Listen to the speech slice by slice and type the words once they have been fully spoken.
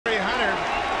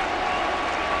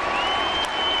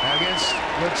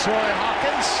LaTroy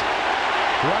Hawkins.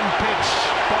 One pitch,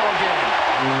 ball game.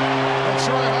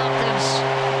 LaTroy Hawkins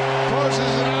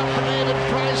closes it out for David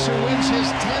Price, who wins his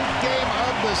 10th game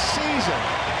of the season.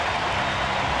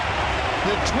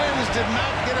 The Twins did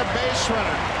not get a base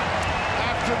runner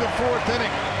after the 4th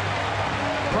inning.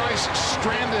 Price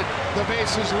stranded, the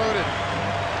bases loaded,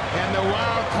 and the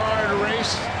wild card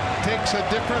race takes a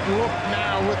different look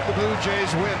now with the Blue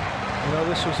Jays win. You know,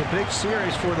 this was a big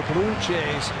series for the Blue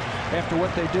Jays. After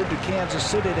what they did to Kansas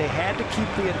City, they had to keep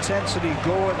the intensity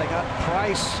going. They got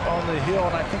Price on the hill,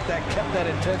 and I think that kept that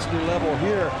intensity level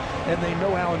here. And they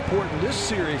know how important this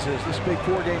series is, this big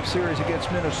 4-game series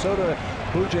against Minnesota.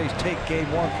 Blue Jays take game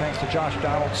 1 thanks to Josh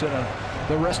Donaldson and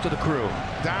the rest of the crew.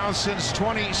 Donaldson's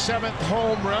 27th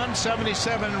home run,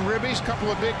 77 ribbies,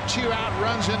 couple of big chew-out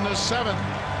runs in the 7th.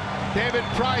 David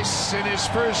Price in his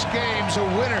first game's a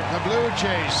winner. The Blue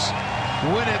Jays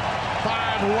win it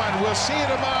 5-1. We'll see you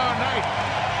tomorrow night.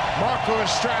 Marco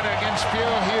Estrada against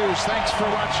Phil Hughes. Thanks for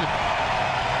watching.